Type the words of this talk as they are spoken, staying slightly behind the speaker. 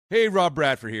Hey, Rob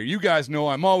Bradford here. You guys know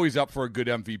I'm always up for a good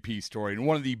MVP story, and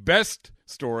one of the best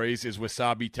stories is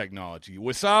Wasabi Technology.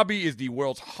 Wasabi is the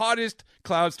world's hottest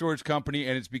cloud storage company,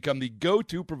 and it's become the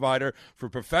go-to provider for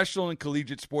professional and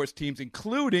collegiate sports teams,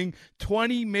 including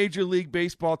 20 Major League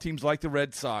Baseball teams like the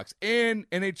Red Sox and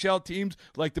NHL teams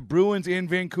like the Bruins and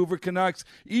Vancouver Canucks.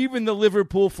 Even the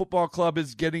Liverpool Football Club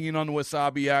is getting in on the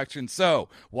Wasabi action. So,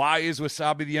 why is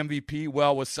Wasabi the MVP?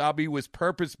 Well, Wasabi was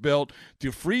purpose-built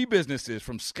to free businesses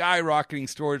from skyrocketing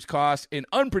storage costs and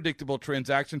unpredictable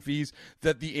transaction fees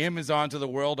that the Amazons of the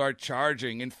world are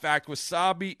charging. In fact,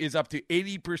 Wasabi is up to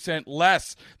 80%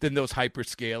 less than those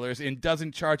hyperscalers and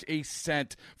doesn't charge a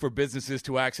cent for businesses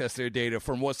to access their data.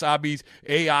 From Wasabi's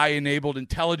AI-enabled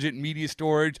intelligent media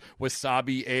storage,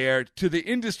 Wasabi Air, to the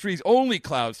industry's only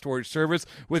cloud storage service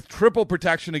with triple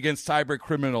protection against cyber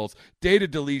criminals, data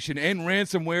deletion, and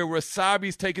ransomware,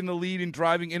 Wasabi's taken the lead in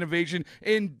driving innovation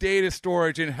in data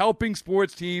storage and helping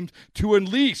sports teams to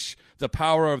unleash the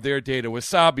power of their data.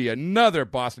 Wasabi, another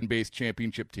Boston-based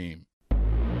championship team.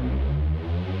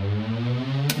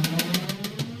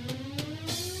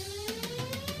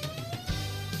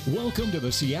 Welcome to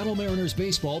the Seattle Mariners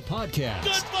Baseball Podcast.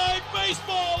 Goodbye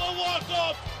baseball, a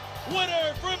walk-off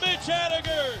winner for Mitch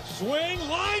Haniger. Swing,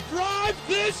 line drive,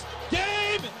 this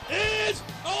game is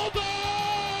over!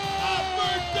 A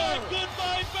birthday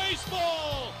goodbye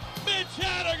baseball. Mitch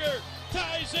Haniger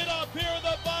ties it up here in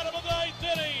the bottom of the ninth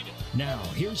inning. Now,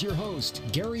 here's your host,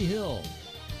 Gary Hill.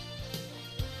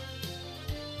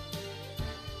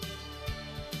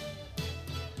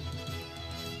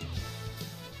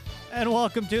 And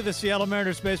welcome to the Seattle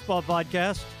Mariners Baseball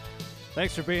Podcast.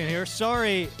 Thanks for being here.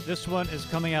 Sorry this one is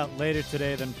coming out later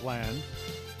today than planned.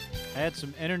 I had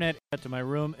some internet to my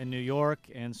room in New York,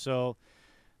 and so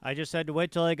I just had to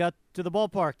wait till I got to the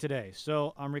ballpark today.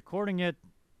 So I'm recording it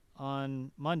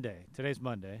on Monday. Today's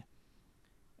Monday.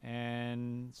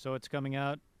 And so it's coming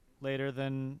out later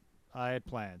than I had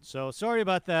planned. So sorry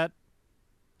about that.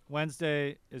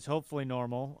 Wednesday is hopefully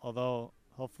normal, although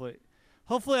hopefully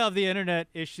I'll have the internet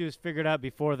issues figured out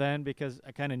before then because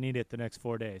I kind of need it the next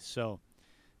 4 days. So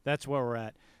that's where we're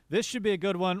at. This should be a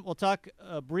good one. We'll talk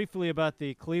briefly about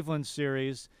the Cleveland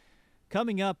series.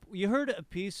 Coming up, you heard a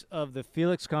piece of the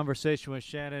Felix conversation with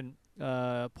Shannon,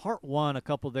 part one, a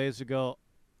couple days ago.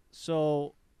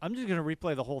 So I'm just going to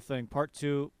replay the whole thing,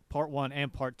 part one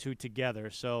and part two together.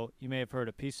 So you may have heard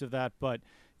a piece of that, but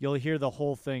you'll hear the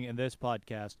whole thing in this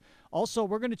podcast. Also,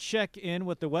 we're going to check in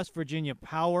with the West Virginia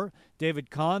Power. David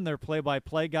Kahn, their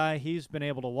play-by-play guy, he's been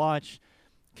able to watch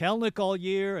Kelenic all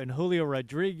year and Julio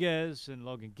Rodriguez and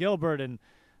Logan Gilbert and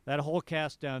that whole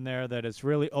cast down there that has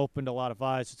really opened a lot of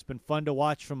eyes. It's been fun to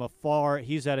watch from afar.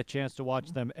 He's had a chance to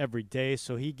watch them every day,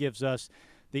 so he gives us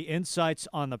the insights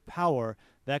on the Power.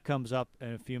 That comes up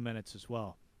in a few minutes as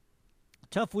well.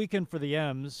 Tough weekend for the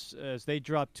M's as they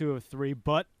drop 2 of 3,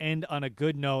 but end on a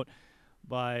good note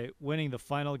by winning the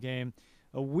final game.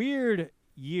 A weird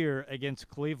year against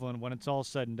Cleveland when it's all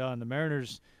said and done. The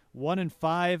Mariners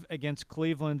 1-5 against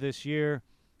Cleveland this year,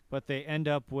 but they end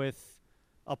up with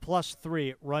a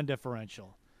 +3 run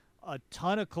differential. A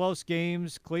ton of close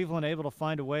games. Cleveland able to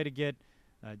find a way to get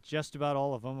just about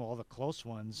all of them, all the close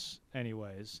ones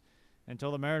anyways,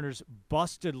 until the Mariners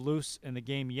busted loose in the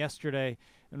game yesterday.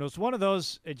 And it was one of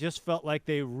those it just felt like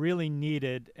they really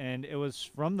needed, and it was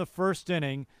from the first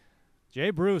inning. Jay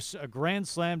Bruce, a grand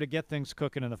slam to get things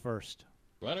cooking in the first.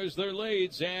 Runners their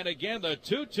leads, and again the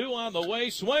 2-2 on the way.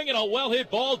 Swinging a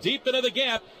well-hit ball deep into the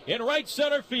gap in right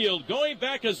center field. Going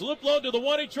back as Luplow to the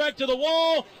one-inning track to the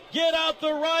wall. Get out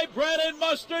the rye bread and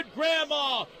mustard,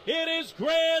 Grandma. It is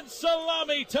grand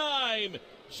salami time.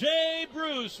 Jay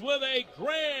Bruce with a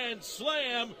grand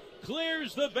slam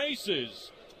clears the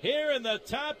bases. Here in the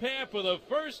top half of the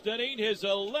first inning, his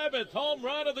 11th home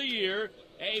run of the year.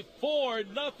 A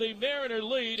 4-0 Mariner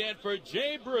lead, and for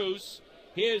Jay Bruce,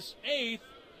 his 8th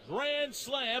grand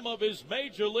slam of his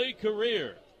major league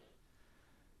career.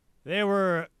 They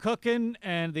were cooking,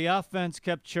 and the offense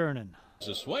kept churning. It's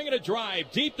a swing and a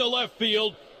drive deep to left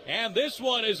field, and this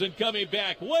one isn't coming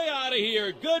back. Way out of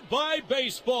here. Goodbye,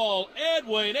 baseball.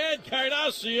 Edwin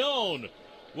Encarnacion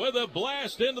with a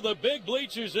blast into the big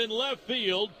bleachers in left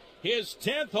field. His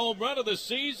 10th home run of the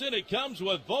season. It comes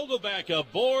with Vogelbach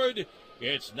aboard.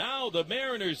 It's now the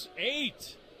Mariners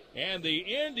 8 and the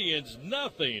Indians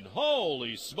nothing.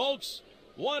 Holy smokes.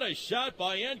 What a shot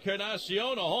by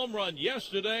Encarnacion. A home run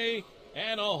yesterday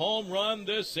and a home run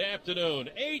this afternoon.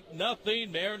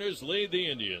 8-0 Mariners lead the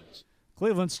Indians.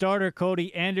 Cleveland starter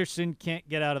Cody Anderson can't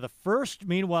get out of the first.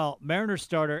 Meanwhile, Mariners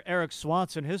starter Eric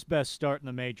Swanson, his best start in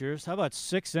the majors. How about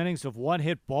 6 innings of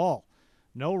one-hit ball?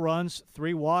 No runs,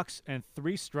 3 walks, and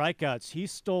 3 strikeouts. He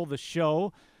stole the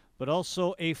show, but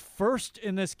also a first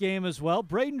in this game as well.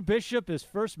 Braden Bishop, his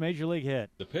first major league hit.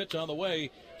 The pitch on the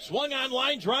way, swung on,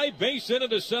 line drive, base hit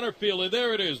into center field, and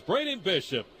there it is, Braden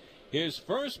Bishop. His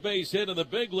first base hit in the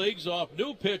big leagues off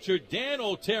new pitcher Dan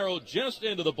Otero just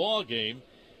into the ball game.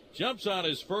 Jumps on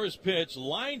his first pitch,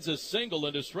 lines a single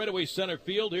into straightaway center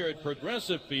field here at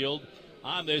Progressive Field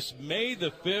on this May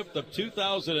the 5th of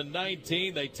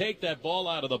 2019. They take that ball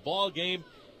out of the ball game.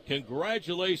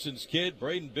 Congratulations, kid.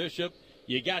 Braden Bishop,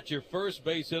 you got your first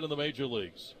base hit in the major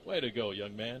leagues. Way to go,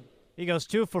 young man. He goes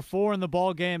 2 for 4 in the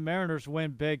ball game. Mariners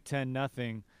win big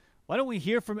 10-0. Why don't we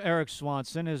hear from Eric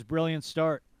Swanson, his brilliant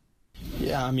start?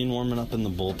 Yeah, I mean, warming up in the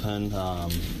bullpen,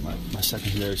 my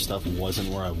secondary stuff wasn't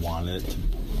where I wanted it to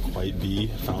quite be.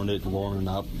 Found it warming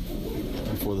up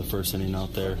before the first inning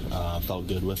out there. Felt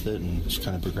good with it and just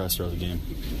kind of progressed throughout the game.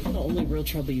 The only real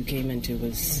trouble you came into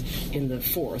was in the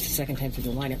fourth, second time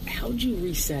through the lineup. How'd you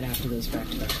reset after those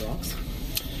back-to-back walks?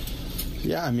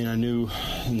 Yeah, I mean, I knew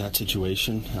in that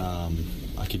situation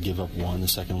I could give up one. The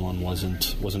second one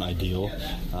wasn't ideal.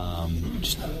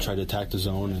 Just tried to attack the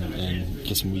zone and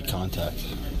get some weak contact.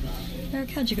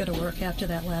 Eric, how'd you go to work after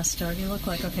that last start? You look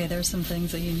like, okay, there's some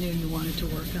things that you knew you wanted to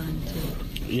work on,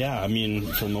 too. Yeah, I mean,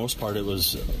 for the most part, it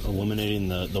was eliminating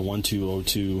the 1-2,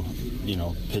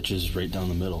 0-2, pitches right down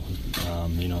the middle.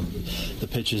 The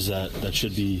pitches that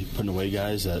should be putting away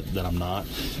guys that I'm not.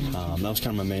 That was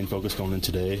kind of my main focus going in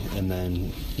today. And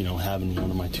then, having one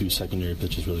of my 2 secondary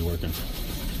pitches really working.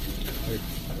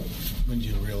 When did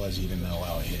you realize you didn't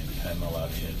allow a hit, hadn't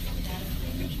allowed a hit?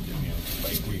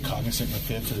 Were you cognizant in the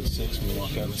 5th or the 6th when you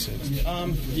walked out of the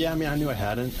 6th? Yeah, I mean, I knew I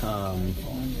hadn't.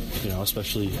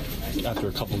 Especially after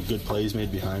a couple of good plays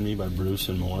made behind me by Bruce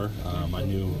and Moore. I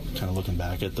knew, kind of looking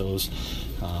back at those,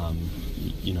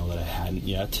 that I hadn't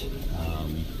yet.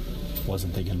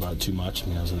 Wasn't thinking about it too much. I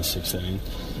mean, I was in the 6th inning.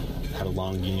 Had a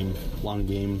long game,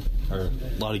 or a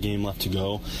lot of game left to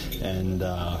go, and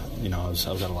I was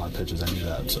at a lot of pitches. I knew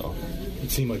that, so. It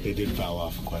seemed like they did foul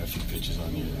off quite a few pitches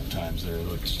on you at times there,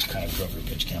 which kind of drove your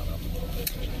pitch count up a little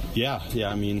bit. Yeah.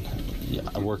 I mean,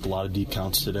 I worked a lot of deep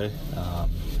counts today. A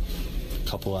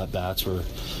couple at bats where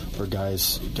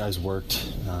guys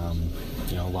worked,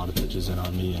 a lot of pitches in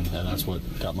on me, and that's what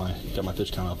got my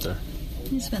pitch count up there.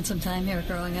 You spent some time here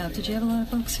growing up. Did you have a lot of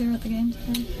folks here at the games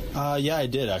today? Yeah, I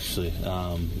did, actually.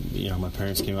 My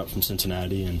parents came up from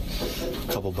Cincinnati, and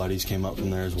a couple buddies came up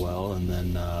from there as well, and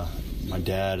then my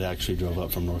dad actually drove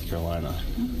up from North Carolina.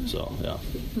 So, yeah.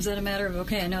 Was that a matter of,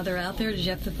 okay, I know they're out there, did you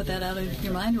have to put that out of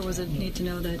your mind, or was it neat to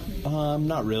know that?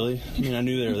 Not really. I mean, I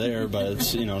knew they were there, but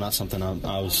it's, not something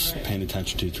I was paying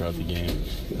attention to throughout the game.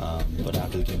 But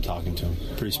after the game, talking to them,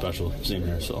 pretty special seeing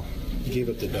here, so. You gave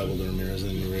up the double to Ramirez, and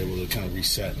then you were able to kind of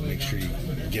reset and make sure you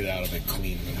get out of it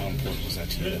clean. I mean, how important was that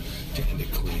to you to end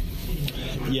it clean?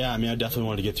 Yeah, I mean, I definitely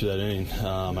wanted to get through that inning.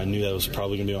 I knew that was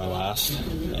probably going to be my last,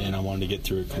 and I wanted to get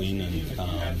through it clean. And,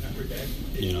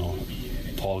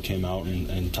 Paul came out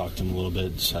and talked to him a little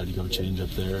bit, decided to go change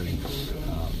up there,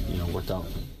 and, worked out.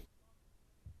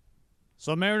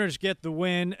 So Mariners get the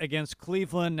win against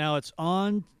Cleveland. Now it's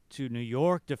on to New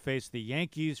York to face the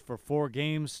Yankees for 4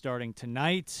 games starting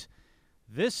tonight.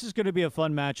 This is going to be a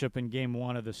fun matchup in Game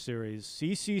 1 of the series.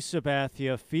 CC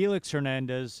Sabathia, Felix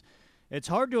Hernandez. It's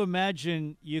hard to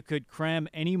imagine you could cram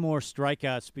any more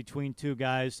strikeouts between 2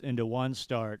 guys into one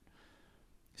start.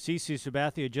 CC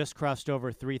Sabathia just crossed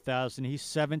over 3,000. He's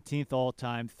 17th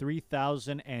all-time,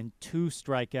 3,002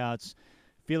 strikeouts.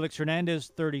 Felix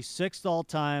Hernandez, 36th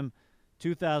all-time,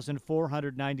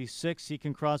 2,496. He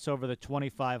can cross over the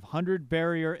 2,500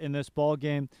 barrier in this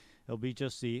ballgame. He'll be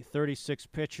just the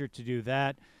 36th pitcher to do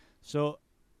that. So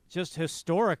just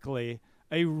historically,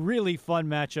 a really fun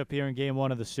matchup here in Game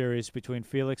 1 of the series between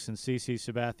Felix and CC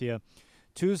Sabathia.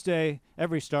 Tuesday,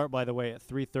 every start, by the way, at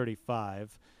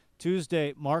 3:35.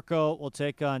 Tuesday, Marco will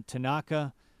take on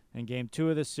Tanaka in Game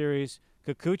 2 of the series.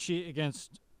 Kikuchi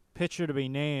against pitcher to be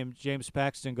named, James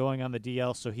Paxton, going on the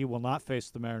DL, so he will not face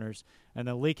the Mariners. And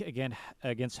then Leake again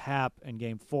against Happ in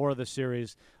Game 4 of the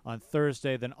series on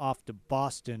Thursday, then off to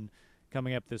Boston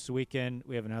coming up this weekend.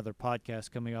 We have another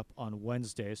podcast coming up on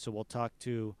Wednesday, so we'll talk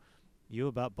to you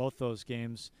about both those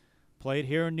games played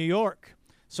here in New York.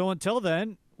 So until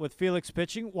then, with Felix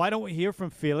pitching, why don't we hear from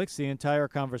Felix, the entire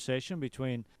conversation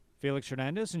between Felix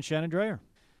Hernandez and Shannon Drayer.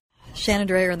 Shannon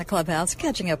Drayer in the clubhouse,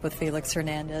 catching up with Felix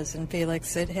Hernandez. And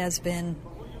Felix, it has been,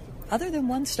 other than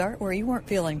one start where you weren't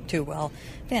feeling too well,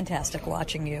 fantastic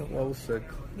watching you. I was sick.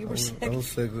 You were sick? I was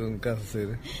sick in Kansas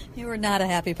City. You were not a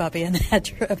happy puppy in that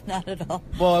trip, not at all.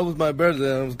 Well, it was my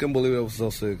birthday, and I couldn't believe I was so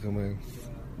sick. I mean,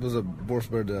 it was a worst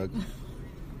birthday.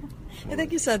 I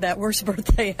think you said that worst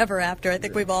birthday ever after. I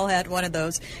think we've all had one of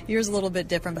those. Yours a little bit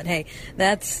different, but hey,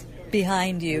 that's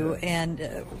behind you.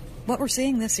 And what we're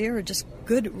seeing this year are just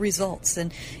good results.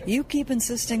 And you keep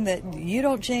insisting that you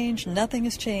don't change, nothing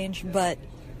has changed, but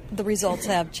the results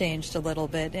have changed a little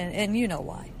bit, and you know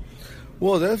why.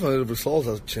 Well, definitely the results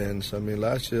have changed. I mean,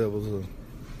 last year it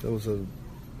was a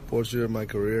worst year of my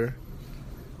career,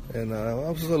 and I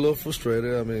was a little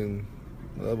frustrated. I mean,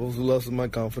 I was losing my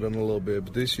confidence a little bit,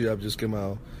 but this year I just came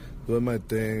out doing my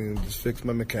thing, just fixed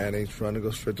my mechanics, trying to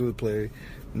go straight to the play,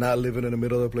 not living in the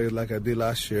middle of the play like I did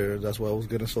last year. That's why I was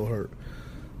getting so hurt.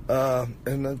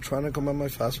 And I'm trying to come at my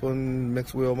fastball and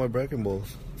mix with all my breaking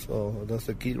balls. So that's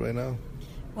the key right now.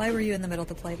 Why were you in the middle of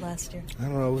the plate last year? I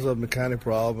don't know. It was a mechanic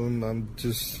problem.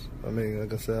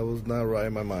 Like I said, I was not right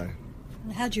in my mind.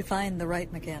 How'd you find the right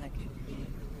mechanic?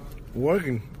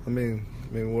 Working. I mean,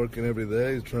 working every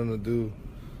day, trying to do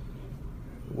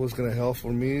what's going to help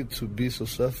for me to be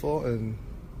successful, and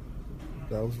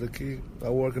that was the key. I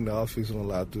work in the off-season a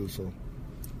lot, too, so.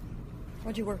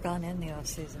 What'd you work on in the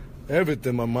off-season?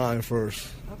 Everything, my mind first.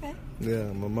 Okay. Yeah,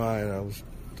 my mind. I was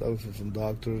with some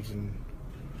doctors, and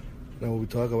now we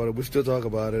talk about it. We still talk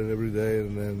about it every day,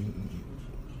 and then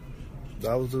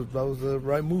that was the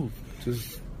right move.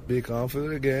 Just be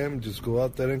confident again. Just go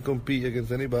out there and compete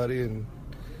against anybody, and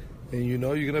you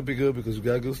know you're gonna be good because you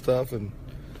got good stuff, and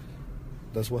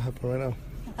that's what happened right now.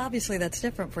 Obviously, that's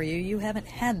different for you. You haven't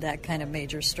had that kind of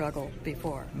major struggle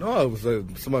before. No,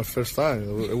 it's my first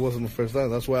time. It wasn't my first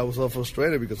time. That's why I was so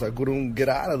frustrated, because I couldn't get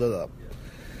out of it.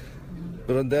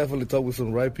 But I definitely talked with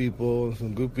some right people,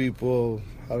 some good people,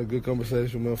 had a good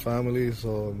conversation with my family,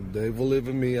 so they believe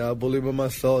in me. I believe in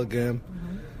myself again,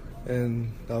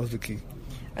 and that was the key.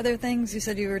 Are there things, you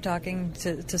said you were talking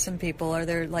to some people, are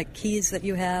there like keys that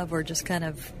you have, or just kind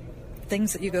of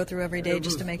things that you go through every day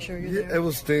just to make sure you're there? It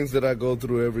was things that I go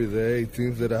through every day,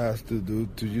 things that I have to do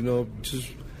to, just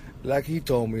like he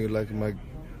told me, like my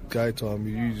guy told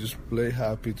me, you just play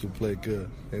happy to play good,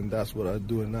 and that's what I'm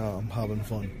doing now. I'm having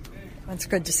fun. It's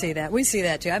good to see that. We see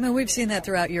that too. I mean, we've seen that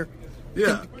throughout your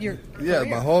career.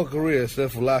 My whole career,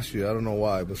 except for last year. I don't know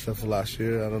why, but except for last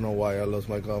year, I don't know why I lost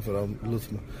my confidence.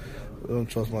 I don't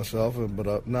trust myself,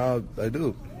 but now I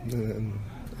do, and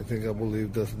I think I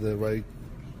believe that's the right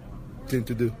thing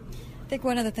to do. I think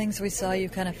one of the things we saw you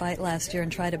kind of fight last year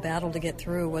and try to battle to get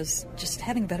through was just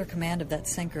having better command of that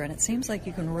sinker, and it seems like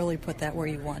you can really put that where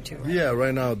you want to. Right? Yeah,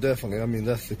 right now, definitely. I mean,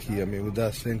 that's the key. I mean, with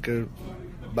that sinker,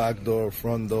 back door,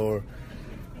 front door,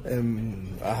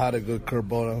 and I had a good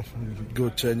curveball,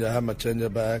 good change. I had my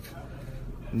changeup back.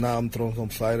 Now I'm throwing some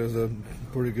sliders that are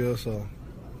pretty good, so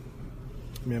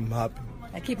I'm happy.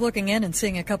 I keep looking in and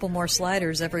seeing a couple more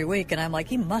sliders every week, and I'm like,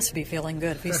 he must be feeling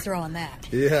good if he's throwing that.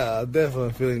 Yeah, I'm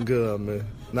definitely feeling good, man.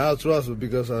 Now I trust it,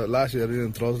 because last year I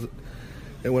didn't trust it.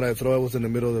 And when I throw, I was in the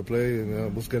middle of the play, and I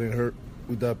was getting hurt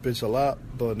with that pitch a lot.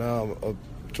 But now I'm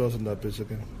trusting that pitch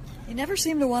again. You never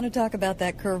seem to want to talk about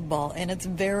that curveball, and it's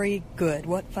very good.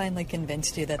 What finally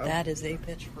convinced you that that is a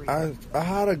pitch for you? I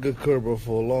had a good curveball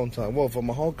for a long time. Well, for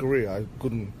my whole career, I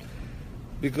couldn't.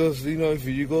 Because, if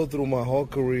you go through my whole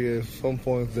career, at some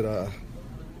point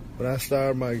when I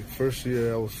started my first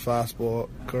year, I was fastball,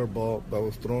 curveball, I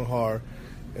was throwing hard,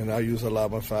 and I used a lot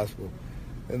of my fastball.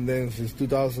 And then since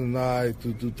 2009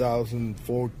 to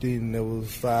 2014, it was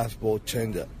fastball,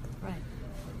 changeup. Right.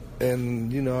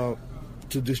 And,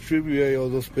 to distribute all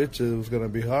those pitches, it was going to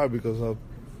be hard, because I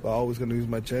always going to use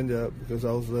my changeup, because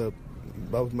that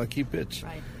was my key pitch.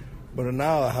 Right. But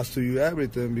now I have to use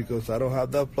everything, because I don't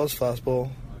have that plus fastball.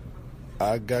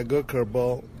 I got good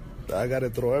curveball. I got to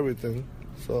throw everything.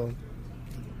 So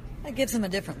that gives him a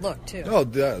different look, too. Oh,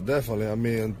 yeah, definitely. I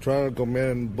mean, trying to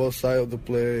command both sides of the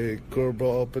play,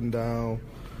 curveball up and down,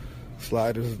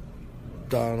 sliders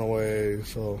down and away.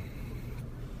 So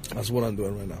that's what I'm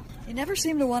doing right now. You never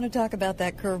seem to want to talk about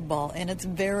that curveball, and it's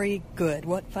very good.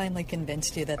 What finally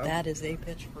convinced you that that is a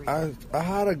pitch for you? I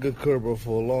had a good curveball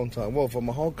for a long time. Well, for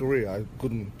my whole career, I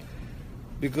couldn't.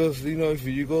 Because, if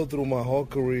you go through my whole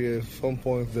career, at some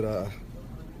point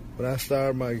when I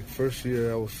started my first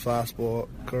year, I was fastball,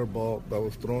 curveball, I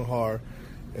was throwing hard,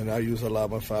 and I used a lot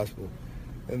of my fastball.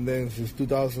 And then since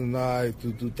 2009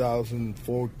 to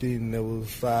 2014, it was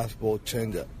fastball,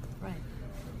 changeup. Right.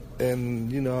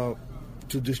 And,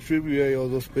 to distribute all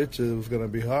those pitches, it was going to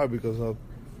be hard, because I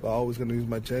always going to use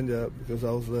my changeup, because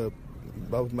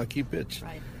that was my key pitch.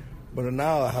 Right. But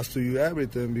now I have to use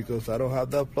everything, because I don't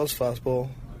have that plus fastball.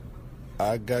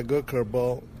 I got good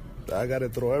curveball. I got to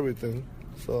throw everything.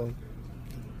 So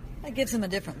that gives him a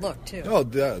different look, too. Oh,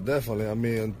 yeah, definitely. I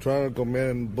mean, trying to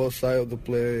command both sides of the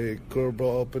play,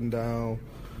 curveball up and down,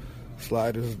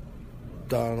 sliders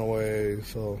down away.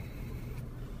 So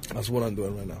that's what I'm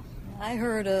doing right now. I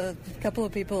heard a couple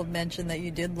of people mention that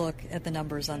you did look at the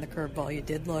numbers on the curveball. You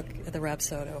did look at the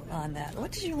Rapsodo on that.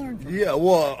 What did you learn from Yeah,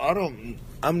 well,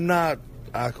 I'm not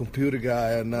a computer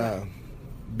guy. I'm not a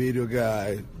video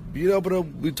guy. But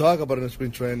we talk about it in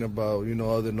spring training about,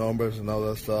 all the numbers and all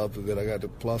that stuff. That I got the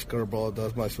plus curveball.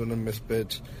 That's my swing and miss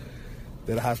pitch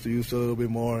that I have to use a little bit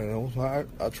more. And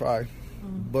I'll try.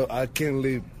 But I can't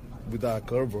leave without a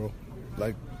curveball,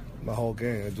 like my whole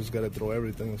game. I just got to throw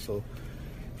everything. So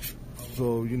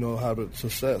have a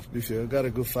success. If you got a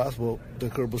good fastball, the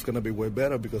curveball's going to be way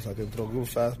better because I can throw good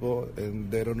fastball, and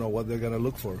they don't know what they're going to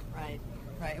look for. Right.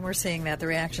 And we're seeing that. The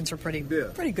reactions were pretty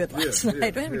good last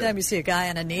night. Every time you see a guy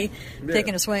on a knee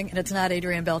taking a swing, and it's not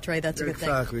Adrian Beltre, that's a good thing.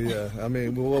 Exactly, yeah. I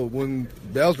mean, when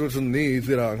Beltre's on the knee, he's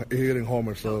hitting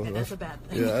homers. So that's a bad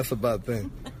thing. Yeah, that's a bad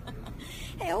thing.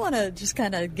 Hey, I want to just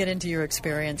kind of get into your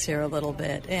experience here a little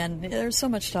bit. And there's so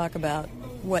much talk about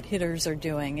what hitters are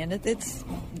doing, and it's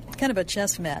kind of a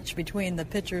chess match between the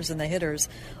pitchers and the hitters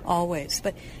always.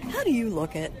 But how do you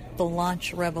look at the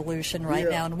launch revolution right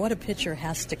now and what a pitcher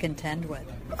has to contend with?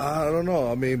 I don't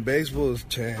know. I mean, baseball has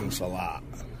changed a lot.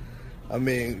 I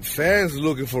mean, fans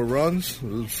looking for runs.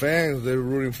 Fans, they're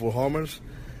rooting for homers.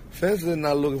 Fans, they're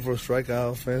not looking for a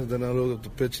strikeout. Fans, they're not looking to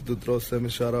pitch to throw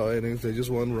semi-shutout innings. They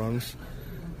just want runs.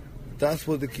 That's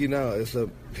what the key now is. The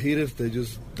hitters,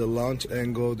 the launch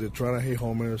angle, they're trying to hit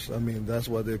homers. I mean, that's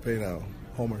what they pay now,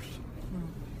 homers.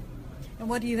 And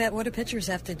what do pitchers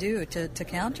have to do to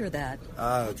counter that?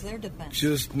 What's their defense?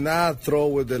 Just not throw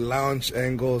with the launch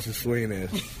angles the swing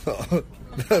is.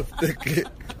 That's the key.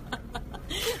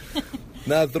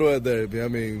 Not throw it there. I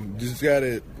mean, just got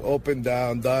it open,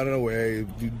 down and away.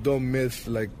 You don't miss.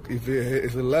 Like, if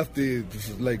it's a lefty,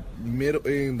 it's like middle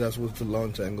in, that's what's the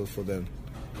launch angles for them.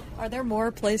 Are there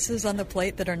more places on the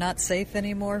plate that are not safe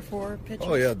anymore for pitchers?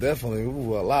 Oh yeah, definitely.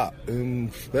 Ooh, a lot. And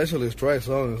especially strike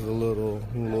zone is a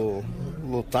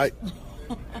little tight.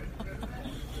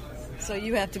 So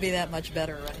you have to be that much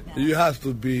better right now. You have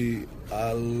to be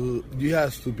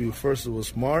first of all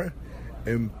smart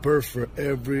and perfect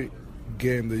every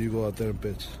game that you go out there and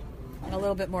pitch. And a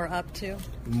little bit more up too.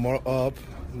 More up,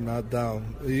 not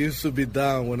down. It used to be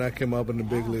down when I came up in the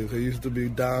big leagues. It used to be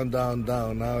down. Now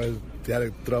it's got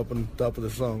to drop on top of the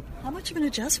zone. How much of an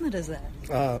adjustment is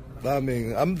that? I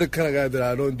mean, I'm the kind of guy that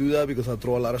I don't do that because I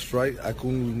throw a lot of strike. I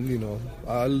couldn't,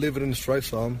 I live in the strike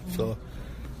zone. So,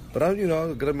 but I'm,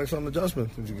 gotta make some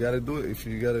adjustments. You gotta do it. If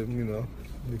you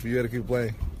gotta keep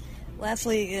playing.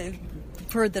 Lastly,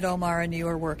 I've heard that Omar and you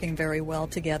are working very well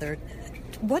together.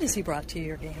 What has he brought to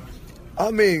your game?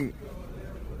 I mean,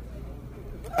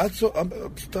 I'm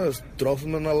starting to throw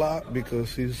him a lot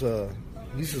because he's a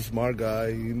smart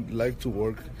guy. He likes to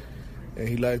work, and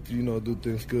he likes to, do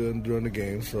things good during the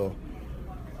game. So,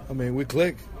 I mean, we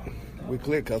click.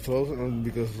 I throw him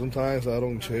because sometimes I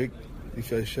don't shake.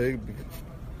 If I shake,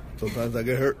 sometimes I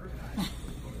get hurt.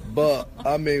 But,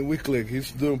 I mean, we click.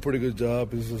 He's doing a pretty good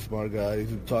job. He's a smart guy.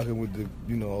 He's talking with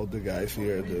all the guys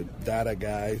here, the data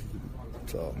guys.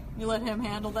 So you let him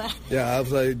handle that? Yeah, I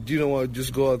was like, you know what,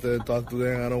 just go out there and talk to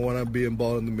them. I don't want to be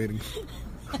involved in the meetings.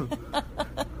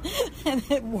 And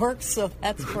it works, so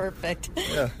that's perfect.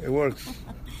 Yeah, it works.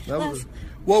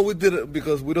 Well, we did it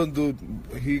because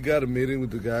he got a meeting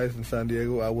with the guys in San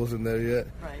Diego. I wasn't there yet.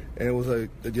 Right. And it was like,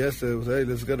 yesterday, it was, hey,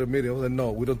 let's get a meeting. I was like,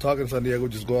 no, we don't talk in San Diego.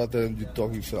 Just go out there and you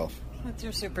talk yourself. That's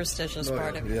your superstitious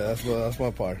part of it. Yeah, that's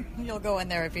my part. You'll go in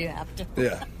there if you have to.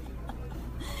 Yeah.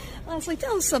 Leslie,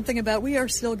 tell us something about, we are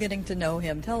still getting to know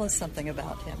him. Tell us something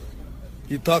about him.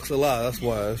 He talks a lot, that's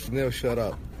why. He never shut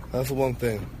up. That's the one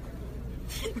thing.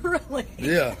 Really?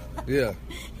 Yeah.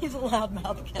 He's a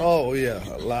loudmouth cat. Oh, yeah,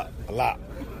 a lot.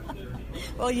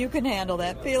 Well, you can handle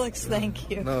that. Felix, thank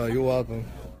you. No, you're welcome.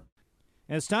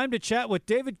 And it's time to chat with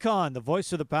David Kahn, the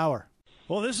voice of the Power.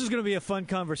 Well, this is going to be a fun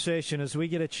conversation as we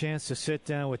get a chance to sit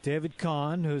down with David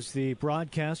Kahn, who's the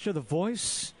broadcaster, the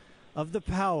voice of the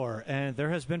Power, and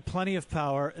there has been plenty of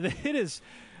power. It is,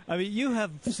 you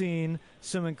have seen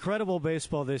some incredible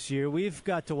baseball this year. We've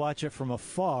got to watch it from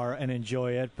afar and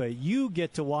enjoy it, but you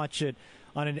get to watch it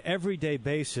on an everyday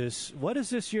basis. What has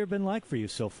this year been like for you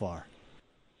so far?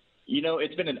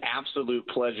 It's been an absolute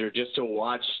pleasure just to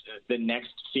watch the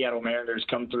next Seattle Mariners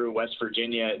come through West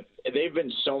Virginia. They've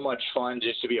been so much fun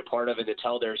just to be a part of it, to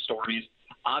tell their stories.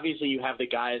 Obviously, you have the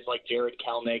guys like Jared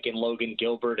Kelenic and Logan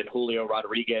Gilbert and Julio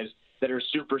Rodriguez that are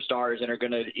superstars and are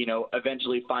going to,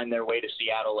 eventually find their way to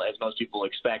Seattle, as most people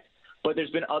expect. But there's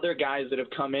been other guys that have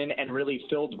come in and really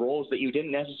filled roles that you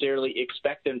didn't necessarily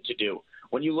expect them to do.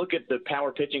 When you look at the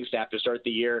Power pitching staff to start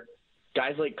the year,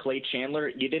 Guys like Clay Chandler,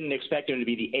 you didn't expect him to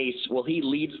be the ace. Well, he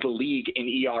leads the league in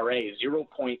ERA,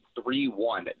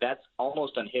 0.31. That's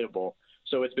almost unhittable.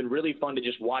 So it's been really fun to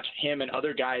just watch him and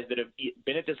other guys that have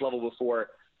been at this level before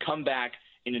come back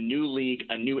in a new league,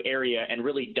 a new area, and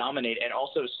really dominate and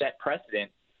also set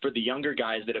precedent for the younger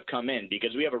guys that have come in,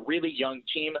 because we have a really young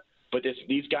team, but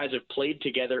these guys have played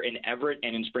together in Everett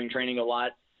and in spring training a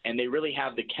lot, and they really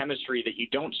have the chemistry that you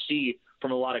don't see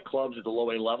from a lot of clubs at the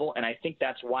low A level, and I think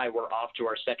that's why we're off to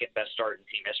our second best start in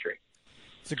team history.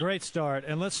 It's a great start,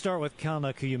 and let's start with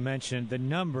Kelenic, who you mentioned. The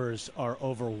numbers are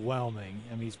overwhelming.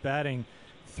 I mean, he's batting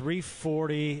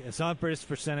 .340, his on-base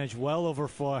percentage well over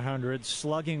 .400,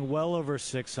 slugging well over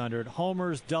 .600,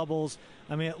 homers, doubles.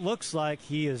 I mean, it looks like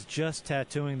he is just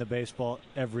tattooing the baseball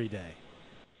every day.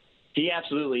 He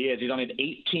absolutely is. He's on an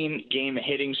 18-game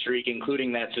hitting streak,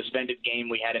 including that suspended game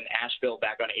we had in Asheville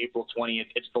back on April 20th.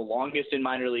 It's the longest in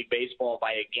minor league baseball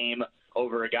by a game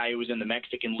over a guy who was in the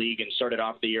Mexican League and started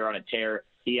off the year on a tear.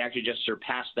 He actually just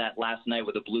surpassed that last night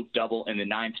with a bloop double in the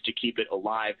ninth to keep it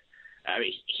alive. I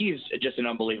mean, he's just an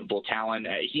unbelievable talent.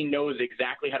 He knows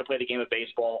exactly how to play the game of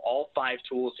baseball. All 5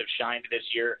 tools have shined this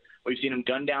year. We've seen him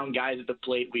gun down guys at the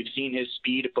plate. We've seen his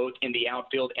speed both in the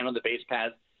outfield and on the base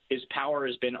paths. His power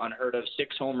has been unheard of.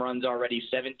 6 home runs already,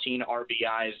 17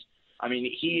 RBIs. I mean,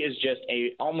 he is just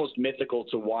almost mythical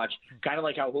to watch, kind of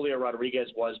like how Julio Rodriguez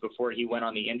was before he went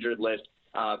on the injured list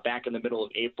back in the middle of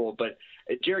April. But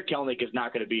Jarred Kelenic is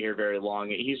not going to be here very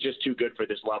long. He's just too good for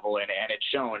this level, and it's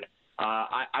shown.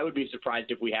 I would be surprised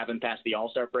if we haven't passed the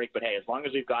All-Star break, but hey, as long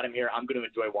as we've got him here, I'm going to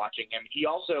enjoy watching him.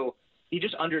 He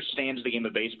just understands the game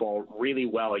of baseball really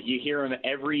well. You hear him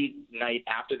every night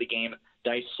after the game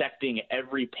dissecting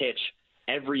every pitch,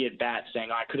 every at-bat, saying,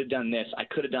 I could have done this, I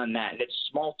could have done that. And it's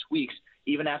small tweaks,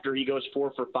 even after he goes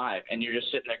 4 for 5, and you're just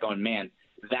sitting there going, man,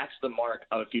 that's the mark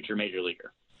of a future major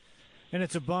leaguer. And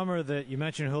it's a bummer that you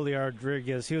mentioned Julio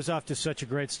Rodriguez. He was off to such a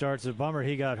great start. It's a bummer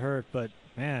he got hurt, but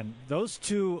man, those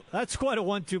two, that's quite a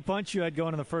 1-2 punch you had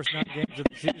going in the first 9 games of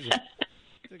the season.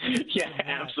 Yeah,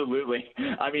 absolutely.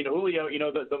 I mean, Julio,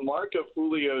 the mark of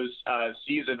Julio's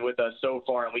season with us so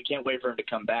far, and we can't wait for him to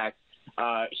come back.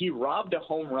 He robbed a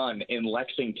home run in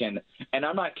Lexington, and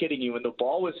I'm not kidding you. When the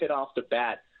ball was hit off the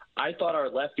bat, I thought our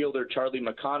left fielder, Charlie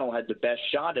McConnell, had the best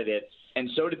shot at it, and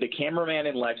so did the cameraman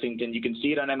in Lexington. You can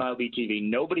see it on MLB TV.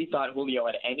 Nobody thought Julio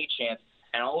had any chance,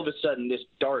 and all of a sudden this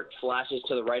dart flashes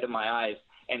to the right of my eyes,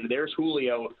 and there's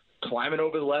Julio climbing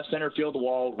over the left center field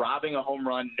wall, robbing a home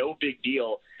run, no big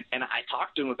deal. And I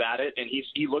talked to him about it, and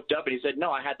he looked up and he said,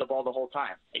 no, I had the ball the whole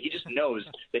time. And he just knows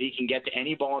that he can get to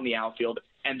any ball in the outfield,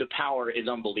 and the power is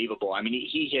unbelievable. I mean,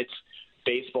 he hits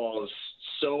baseballs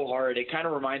so hard. It kind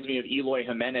of reminds me of Eloy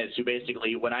Jimenez, who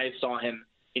basically, when I saw him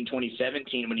in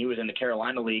 2017 when he was in the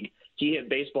Carolina League, he hit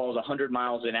baseballs 100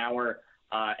 miles an hour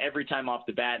every time off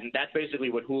the bat, and that's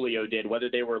basically what Julio did, whether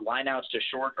they were lineouts to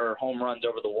short or home runs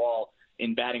over the wall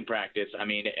in batting practice. I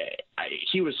mean,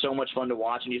 he was so much fun to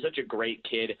watch, and he's such a great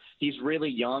kid. He's really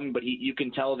young, but you can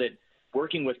tell that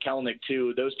working with Kelenic,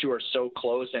 too, those two are so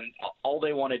close, and all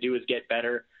they want to do is get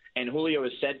better. And Julio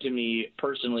has said to me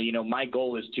personally, my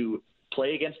goal is to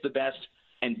play against the best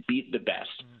and beat the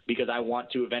best, because I want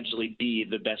to eventually be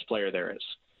the best player there is.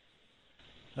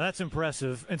 That's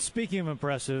impressive. And speaking of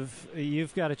impressive,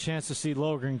 you've got a chance to see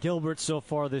Logan Gilbert so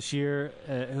far this year,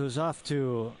 who's off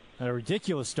to a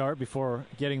ridiculous start before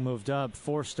getting moved up.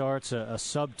 4 starts, a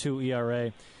sub-2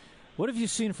 ERA. What have you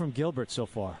seen from Gilbert so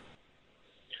far?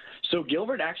 So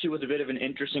Gilbert actually was a bit of an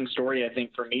interesting story, I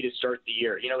think, for me to start the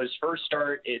year.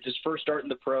 It's his first start in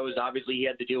the pros. Obviously, he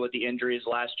had to deal with the injuries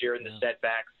last year and the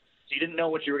setbacks. So you didn't know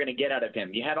what you were going to get out of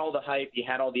him. You had all the hype. You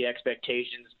had all the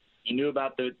expectations. You knew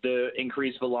about the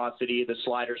increased velocity. The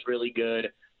slider's really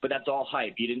good. But that's all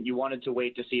hype. You wanted to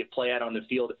wait to see it play out on the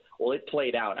field. Well, it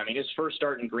played out. I mean, his first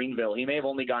start in Greenville, he may have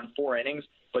only gone 4 innings,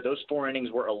 but those 4 innings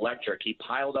were electric. He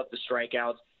piled up the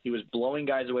strikeouts. He was blowing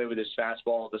guys away with his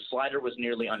fastball. The slider was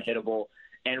nearly unhittable.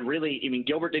 And really, I mean,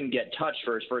 Gilbert didn't get touched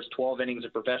for his first 12 innings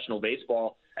of professional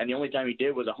baseball, and the only time he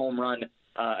did was a home run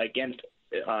against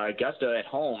Augusta at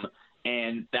home.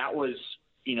 And that was,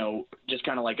 just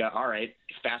kind of like all right,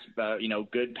 fast,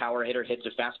 good power hitter hits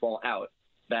a fastball out.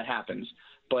 That happens.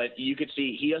 But you could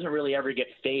see he doesn't really ever get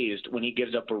phased when he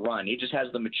gives up a run. He just has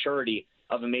the maturity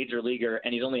of a major leaguer,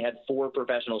 and he's only had 4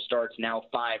 professional starts, now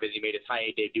 5 as he made his high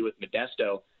A debut with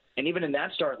Modesto. And even in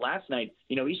that start last night,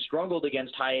 he struggled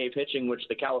against high A pitching, which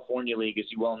the California League, as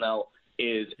you well know,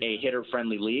 is a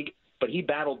hitter-friendly league. But he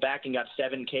battled back and got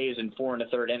 7 Ks in 4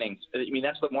 1/3 innings. I mean,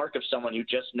 that's the mark of someone who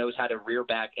just knows how to rear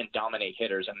back and dominate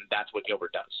hitters, and that's what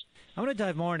Gilbert does. I want to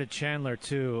dive more into Chandler,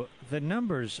 too. The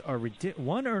numbers are ridiculous.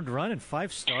 1 earned run and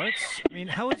 5 starts? I mean,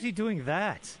 how is he doing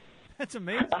that? That's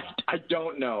amazing. I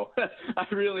don't know. I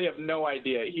really have no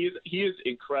idea. He is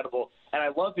incredible, and I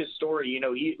love his story. You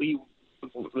know, he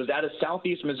was out of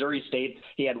Southeast Missouri State.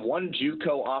 He had one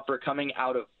JUCO offer coming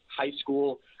out of high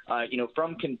school,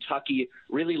 from Kentucky,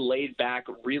 really laid back,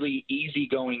 really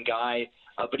easygoing guy.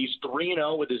 But he's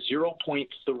 3-0 with a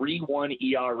 0.31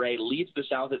 ERA, leads the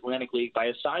South Atlantic League by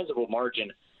a sizable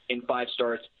margin in 5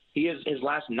 starts. His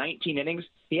last 19 innings,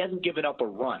 he hasn't given up a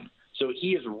run. So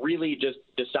he has really just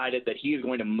decided that he is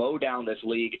going to mow down this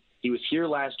league. He was here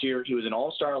last year. He was an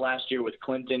all-star last year with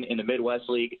Clinton in the Midwest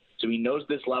League. So he knows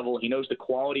this level. He knows the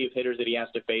quality of hitters that he has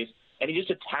to face. And he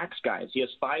just attacks guys. He has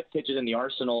 5 pitches in the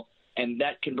arsenal, and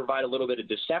that can provide a little bit of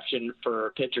deception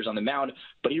for pitchers on the mound.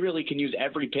 But he really can use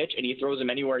every pitch, and he throws them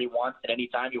anywhere he wants at any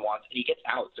time he wants, and he gets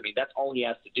outs. I mean, that's all he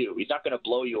has to do. He's not going to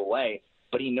blow you away,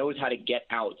 but he knows how to get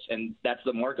outs, and that's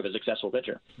the mark of a successful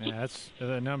pitcher. Yeah,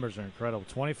 the numbers are incredible.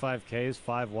 25 Ks,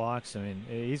 5 walks. I mean,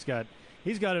 he's got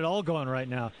it all going right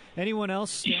now. Anyone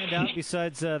else stand out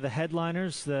besides the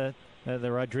headliners, the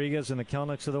Rodriguez and the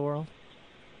Kelnicks of the world?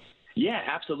 Yeah,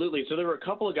 absolutely. So there were a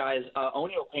couple of guys.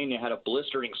 O'Neill Pena had a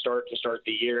blistering start to start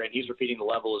the year, and he's repeating the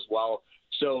level as well.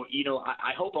 So,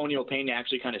 I hope O'Neill Pena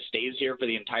actually kind of stays here for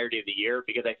the entirety of the year,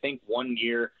 because I think 1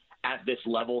 year at this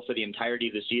level for the entirety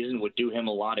of the season would do him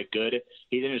a lot of good.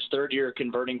 He's in his 3rd year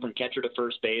converting from catcher to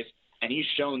first base, and he's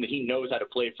shown that he knows how to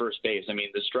play first base. I mean,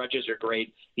 the stretches are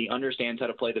great. He understands how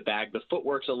to play the bag. The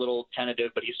footwork's a little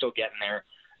tentative, but he's still getting there.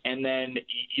 And then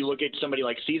you look at somebody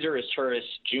like Cesar Izturis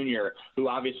Jr., who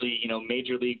obviously,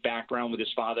 major league background with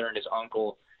his father and his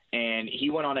uncle, and he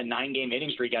went on a 9-game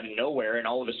inning streak out of nowhere and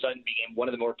all of a sudden became one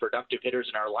of the more productive hitters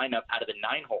in our lineup out of the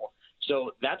 9-hole.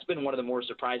 So that's been one of the more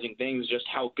surprising things, just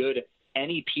how good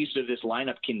any piece of this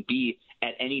lineup can be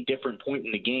at any different point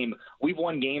in the game. We've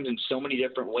won games in so many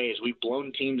different ways. We've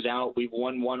blown teams out. We've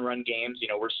won 1-run games.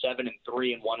 We're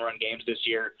 7-3 in 1-run games this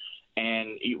year.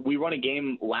 And we won a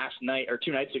game last night or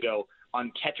 2 nights ago on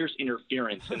catcher's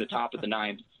interference in the top of the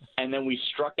 9th. And then we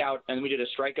struck out, and we did a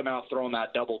strike him out, throw him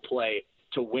out double play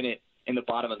to win it in the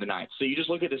bottom of the 9th. So you just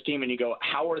look at this team and you go,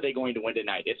 how are they going to win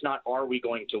tonight? It's not, are we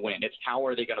going to win? It's how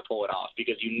are they going to pull it off?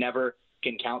 Because you never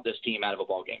can count this team out of a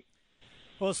ball game.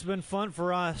 Well, it's been fun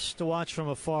for us to watch from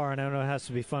afar, and I know it has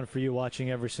to be fun for you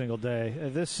watching every single day.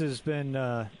 This has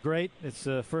been great. It's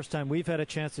the first time we've had a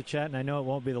chance to chat, and I know it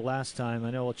won't be the last time.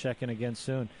 I know we'll check in again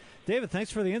soon. David,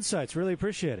 thanks for the insights. Really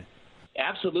appreciate it.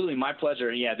 Absolutely. My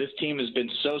pleasure. Yeah, this team has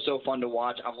been so fun to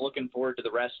watch. I'm looking forward to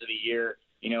the rest of the year.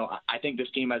 I think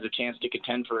this team has a chance to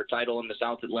contend for a title in the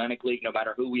South Atlantic League, no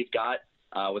matter who we've got,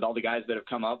 with all the guys that have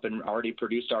come up and already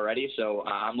produced already. So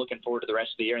I'm looking forward to the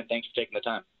rest of the year, and thanks for taking the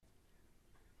time.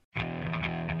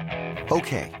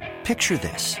 Okay, picture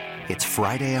this. It's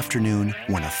Friday afternoon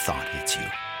when a thought hits you.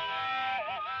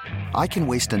 I can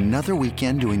waste another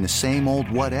weekend doing the same old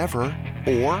whatever,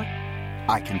 or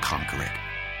I can conquer it.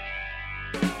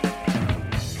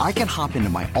 I can hop into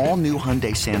my all-new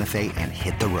Hyundai Santa Fe and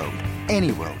hit the road.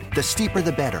 Any road. The steeper,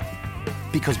 the better.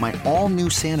 Because my all-new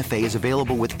Santa Fe is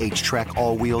available with H-Track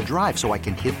all-wheel drive, so I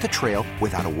can hit the trail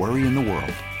without a worry in the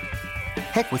world.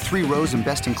 Heck, with 3 rows and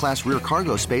best-in-class rear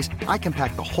cargo space, I can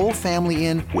pack the whole family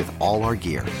in with all our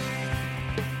gear.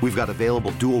 We've got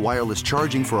available dual wireless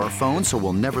charging for our phones, so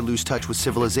we'll never lose touch with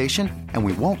civilization, and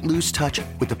we won't lose touch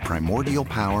with the primordial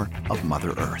power of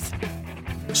Mother Earth.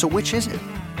 So which is it?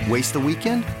 Waste the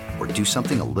weekend or do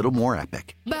something a little more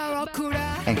epic?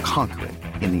 And conquer it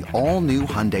in the all-new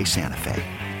Hyundai Santa Fe.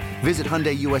 Visit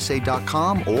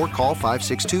HyundaiUSA.com or call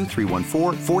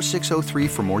 562-314-4603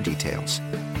 for more details.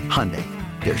 Hyundai,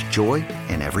 there's joy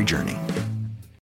in every journey.